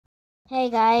Hey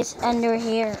guys, Ender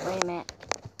here. Wait a minute.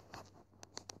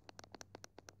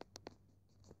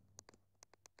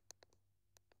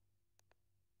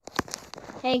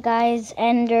 Hey guys,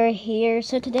 Ender here.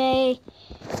 So today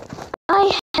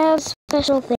I have a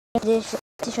special thing to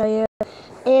show you.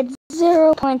 It's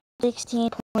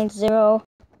 0.16.0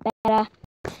 beta,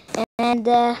 and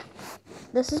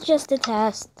this is just a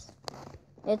test.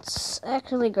 It's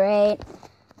actually great.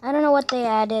 I don't know what they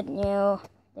added new.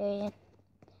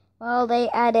 They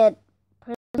added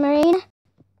prismarine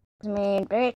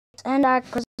bricks, and dark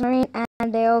prismarine,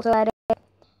 and they also added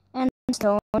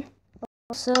endstone.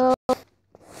 Also,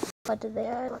 what did they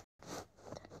add?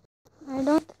 I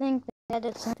don't think they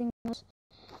added something else.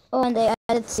 Oh, and they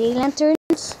added sea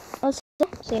lanterns. Also,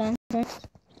 sea lanterns.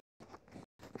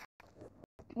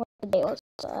 What did they also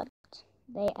add?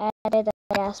 They added,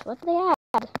 I guess, what did they add?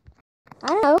 I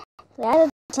don't know. They added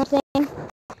something. I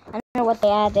don't know what they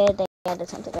added. They added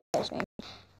something very strange.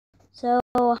 So,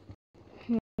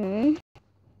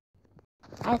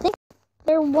 I think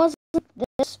there wasn't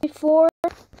this before.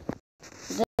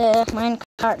 The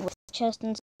minecart with chest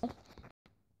and stuff.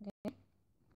 Okay.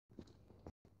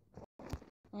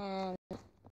 And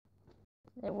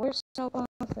there were snowballs,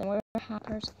 there were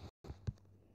hoppers.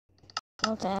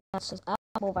 Okay, that's just up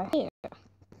over here.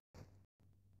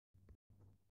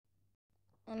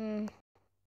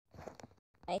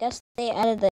 I guess they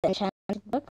added the enchanted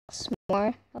books,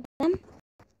 more of them.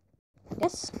 I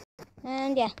guess.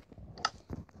 And yeah.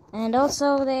 And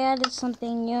also they added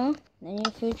something new, the new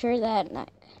feature that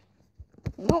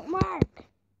won't work.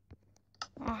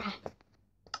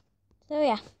 So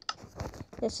yeah.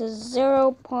 This is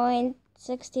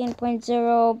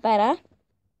 0.16.0 beta.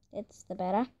 It's the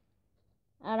beta.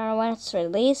 I don't know when its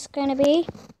release gonna be.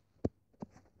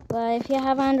 But if you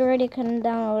have Android, you can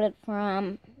download it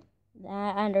from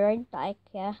Android.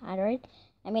 Android.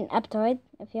 I mean Aptoid.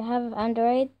 If you have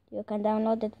Android, you can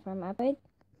download it from Aptoid.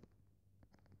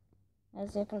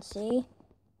 As you can see.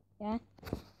 Yeah.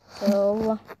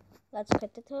 So let's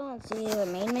quit the tool and see the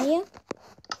main menu.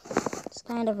 It's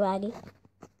kind of laggy.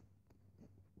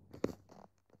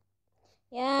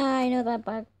 Yeah, I know that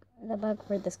bug. The bug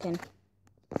for the skin.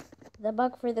 The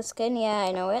bug for the skin, yeah,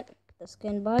 I know it. The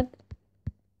skin bug.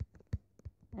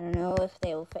 I don't know if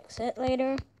they will fix it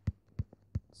later.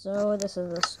 So this is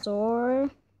the store.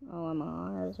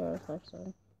 OMR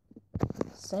 057.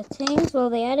 Settings. Well,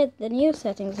 they added the new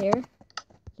settings here.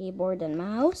 Keyboard and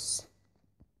mouse.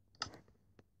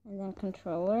 And then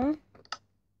controller.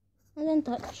 And then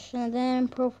touch. And then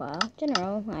profile.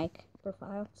 General, like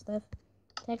profile stuff.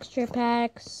 Texture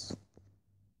packs.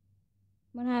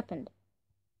 What happened?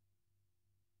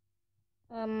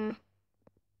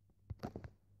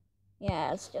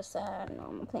 Yeah, it's just a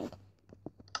normal thing.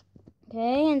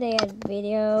 Okay, and they add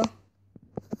video,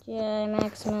 GI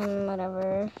maximum,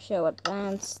 whatever, show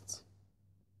advanced,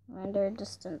 render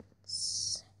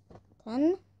distance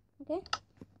 10, okay,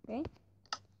 great.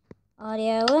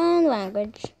 Audio and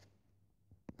language.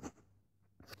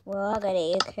 Well, I got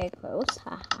a UK close,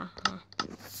 ha ha ha.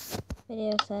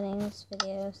 Video settings,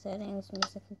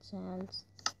 music and sounds.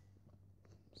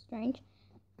 Strange.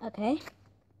 Okay.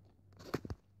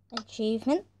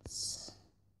 Achievements.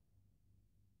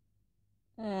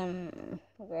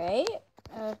 Great.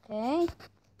 Okay.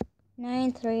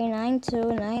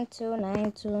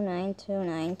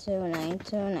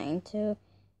 9392929292929292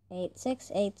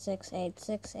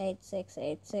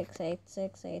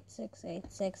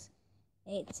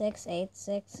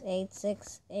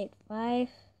 868686868686868686868685.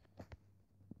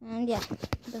 And yeah,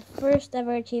 the first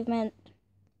ever achievement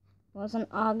was on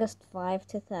August 5,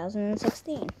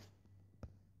 2016.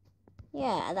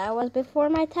 Yeah, that was before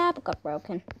my tab got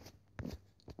broken.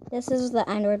 This is the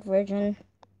Android version.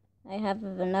 I have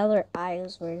another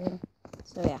iOS version.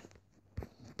 So yeah.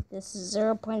 This is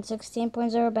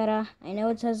 0.16.0 beta. I know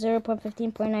it says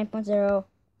 0.15.9.0,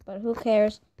 but who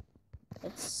cares?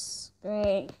 It's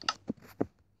great.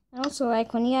 And also,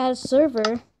 like, when you add a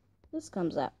server, this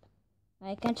comes up.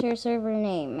 Like, enter your server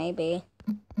name, maybe.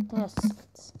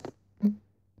 Tests. And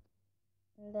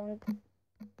then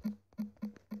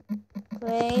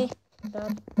play.test.net.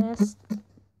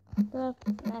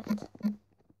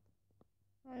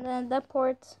 And then the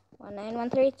port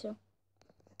 19132.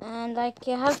 And like,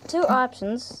 you have two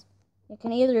options. You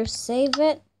can either save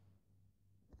it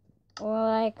or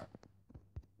like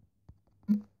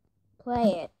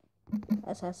play it.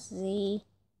 SSZ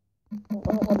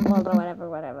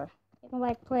whatever. You can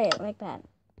like play it like that.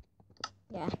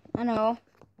 Yeah, I know.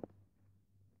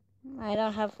 I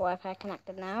don't have Wi-Fi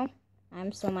connected now.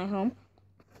 I'm still in my home.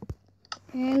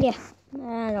 And yeah.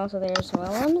 And also there's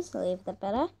Willems, leave the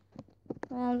beta.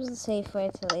 Well, this is a safe way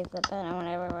to leave the bed,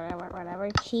 whatever.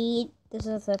 Cheat. This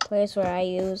is the place where I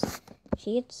use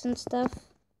cheats and stuff.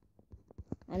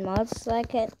 And mods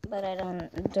like it, but I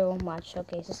don't do mod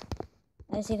showcases.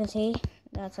 As you can see,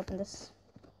 let's open this.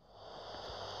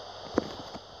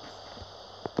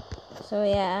 So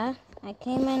yeah, I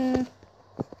came in,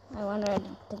 I wanted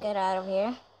to get out of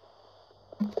here.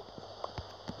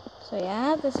 So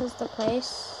yeah, this is the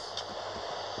place.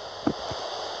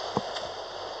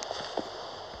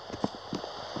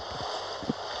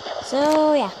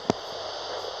 So yeah.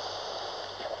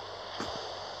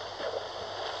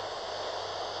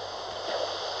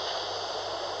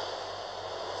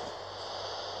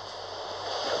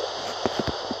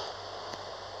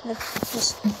 Let's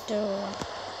just do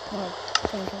more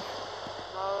thinking.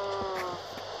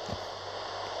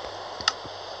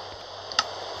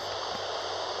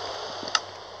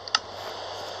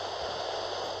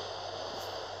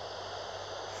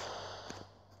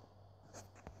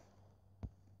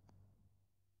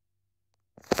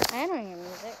 I don't hear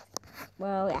music.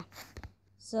 Well, yeah.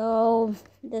 So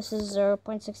this is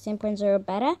 0.16.0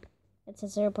 beta. It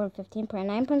says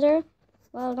 0.15.9.0.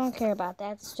 Well, don't care about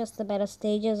that. It's just the beta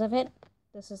stages of it.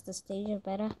 This is the stage of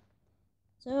beta.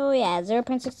 So yeah,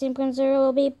 0.16.0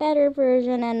 will be better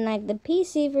version, and like the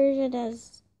PC version,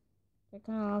 as you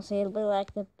can all say, it'll be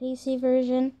like the PC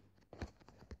version.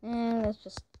 And let's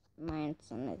just mine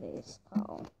some of these.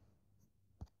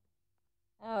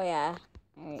 Oh yeah,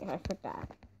 I forgot.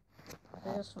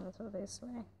 I just want to throw this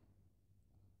away.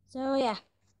 So yeah,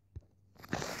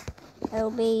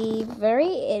 it'll be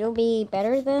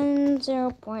better than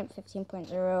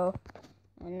 0.15.0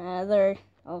 and other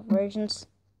old versions.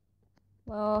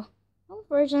 Well, old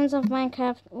versions of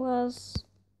Minecraft was,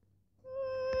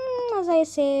 as I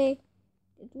say,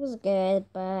 it was good,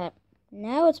 but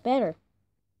now it's better.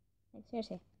 Like,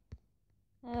 seriously.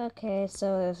 Okay,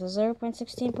 so this is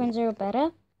 0.16.0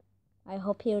 beta. I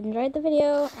hope you enjoyed the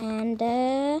video, and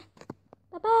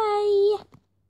bye-bye!